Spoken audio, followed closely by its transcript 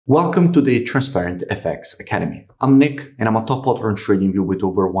Welcome to the Transparent FX Academy. I'm Nick and I'm a top author on TradingView with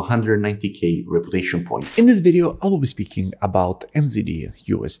over 190k reputation points. In this video, I will be speaking about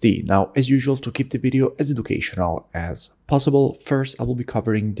NZDUSD. Now, as usual, to keep the video as educational as possible, first I will be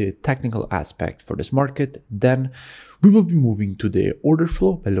covering the technical aspect for this market. Then we will be moving to the order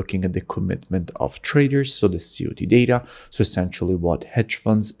flow by looking at the commitment of traders, so the COT data, so essentially what hedge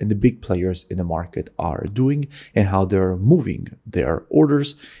funds and the big players in the market are doing and how they're moving their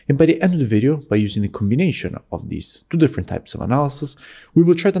orders. And by the end of the video, by using the combination of these two different types of analysis, we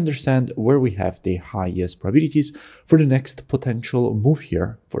will try to understand where we have the highest probabilities for the next potential move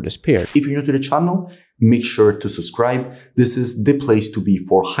here for this pair. If you're new to the channel, make sure to subscribe. This is the place to be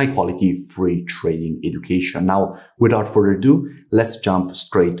for high quality free trading education. Now, without further ado, let's jump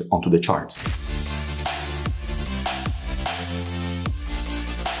straight onto the charts.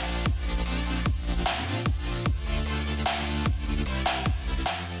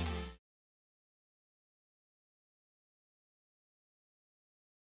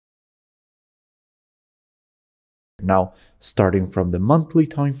 Now, starting from the monthly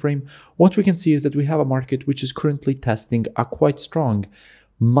time frame, what we can see is that we have a market which is currently testing a quite strong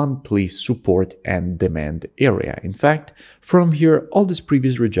monthly support and demand area. In fact, from here, all this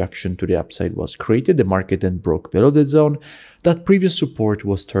previous rejection to the upside was created. The market then broke below the zone. That previous support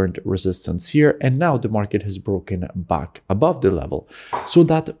was turned resistance here, and now the market has broken back above the level. So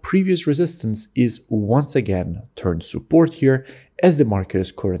that previous resistance is once again turned support here, as the market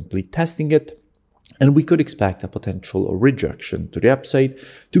is currently testing it. And we could expect a potential rejection to the upside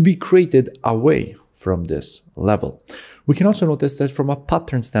to be created away from this level. We can also notice that from a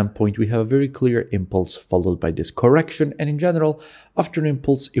pattern standpoint, we have a very clear impulse followed by this correction. And in general, after an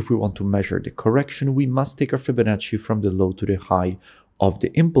impulse, if we want to measure the correction, we must take our Fibonacci from the low to the high of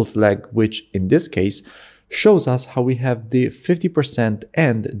the impulse leg, which in this case shows us how we have the 50%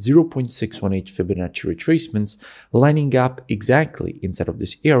 and 0.618 Fibonacci retracements lining up exactly inside of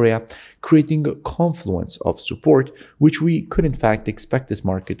this area, creating a confluence of support, which we could in fact expect this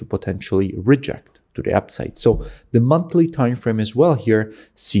market to potentially reject to the upside. So the monthly time frame as well here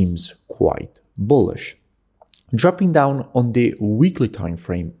seems quite bullish. Dropping down on the weekly time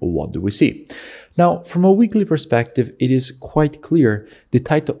frame, what do we see? Now, from a weekly perspective, it is quite clear the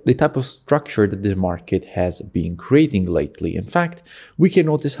type of structure that the market has been creating lately. In fact, we can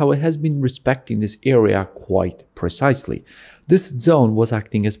notice how it has been respecting this area quite precisely. This zone was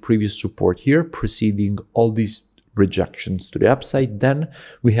acting as previous support here, preceding all these rejections to the upside. Then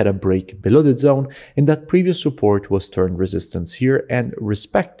we had a break below the zone, and that previous support was turned resistance here and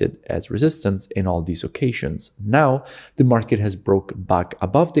respected as resistance in all these occasions. Now the market has broke back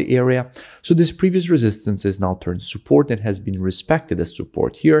above the area, so this previous resistance is now turned support and has been respected as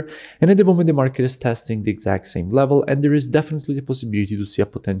support here. And at the moment the market is testing the exact same level, and there is definitely the possibility to see a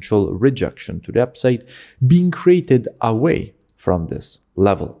potential rejection to the upside being created away from this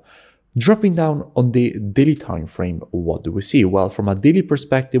level. Dropping down on the daily time frame, what do we see? Well, from a daily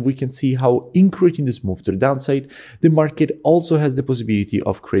perspective, we can see how in creating this move to the downside, the market also has the possibility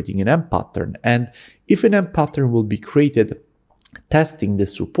of creating an M pattern. And if an M pattern will be created, testing the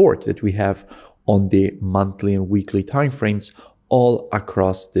support that we have on the monthly and weekly time frames all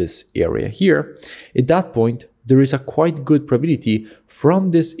across this area here, at that point, there is a quite good probability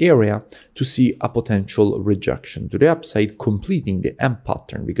from this area to see a potential rejection to the upside, completing the M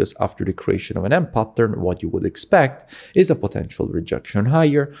pattern, because after the creation of an M pattern, what you would expect is a potential rejection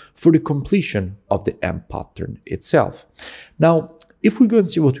higher for the completion of the M pattern itself. Now, if we go and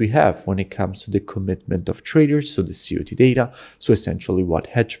see what we have when it comes to the commitment of traders, so the COT data, so essentially what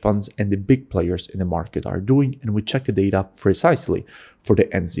hedge funds and the big players in the market are doing, and we check the data precisely for the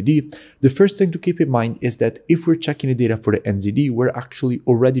NZD, the first thing to keep in mind is that if we're checking the data for the NZD, we're actually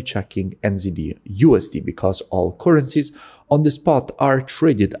already checking NZDUSD, because all currencies on the spot are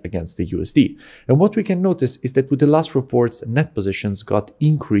traded against the USD. And what we can notice is that with the last reports, net positions got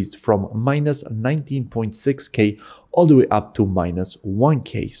increased from minus 19.6k all the way up to minus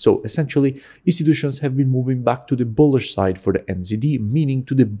 1k. So essentially, institutions have been moving back to the bullish side for the NZD, meaning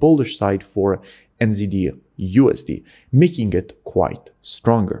to the bullish side for NZDUSD, making it quite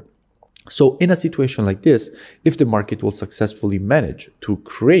stronger. So in a situation like this, if the market will successfully manage to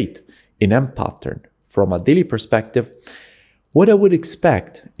create an M pattern from a daily perspective, what I would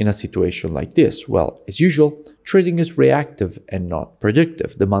expect in a situation like this? Well, as usual, trading is reactive and not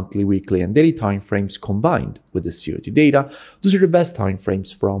predictive. The monthly, weekly, and daily time frames combined with the COT data, those are the best time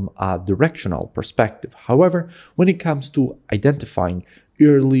frames from a directional perspective. However, when it comes to identifying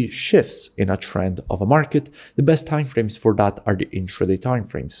early shifts in a trend of a market, the best timeframes for that are the intraday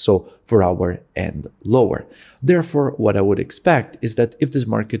timeframes, so for hour and lower. Therefore, what I would expect is that if this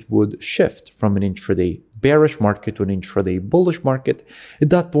market would shift from an intraday bearish market to an intraday bullish market, at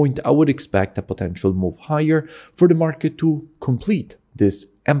that point I would expect a potential move higher for the market to complete this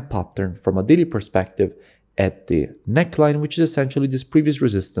M pattern from a daily perspective at the neckline, which is essentially this previous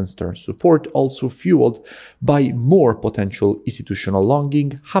resistance turns support, also fueled by more potential institutional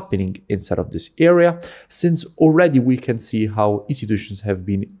longing happening inside of this area, since already we can see how institutions have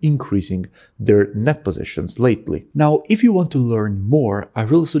been increasing their net positions lately. Now, if you want to learn more, I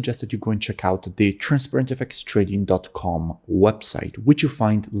really suggest that you go and check out the transparentfxtrading.com website, which you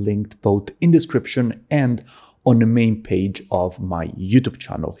find linked both in description and on the main page of my YouTube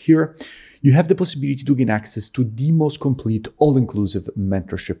channel. Here, you have the possibility to gain access to the most complete, all-inclusive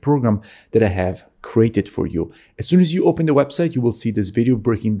mentorship program that I have created for you. As soon as you open the website, you will see this video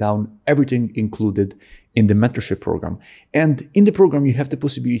breaking down everything included in the mentorship program. And in the program, you have the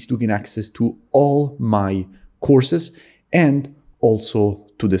possibility to gain access to all my courses and also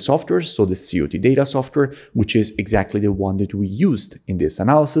to the software, so the COT data software, which is exactly the one that we used in this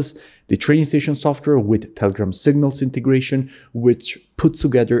analysis, the trading station software with Telegram signals integration, which puts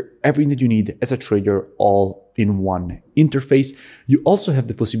together everything that you need as a trader all in one interface. You also have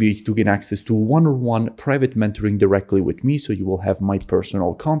the possibility to gain access to one-on-one private mentoring directly with me, so you will have my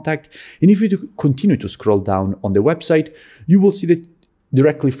personal contact. And if you continue to scroll down on the website, you will see that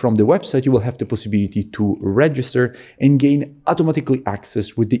directly from the website, you will have the possibility to register and gain automatically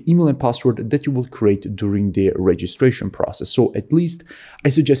access with the email and password that you will create during the registration process. So at least I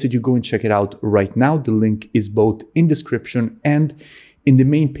suggest that you go and check it out right now. The link is both in description and in the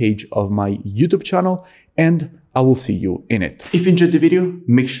main page of my YouTube channel, and I will see you in it. If you enjoyed the video,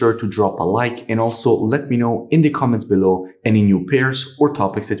 make sure to drop a like and also let me know in the comments below any new pairs or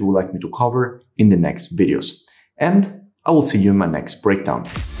topics that you would like me to cover in the next videos. And I will see you in my next breakdown.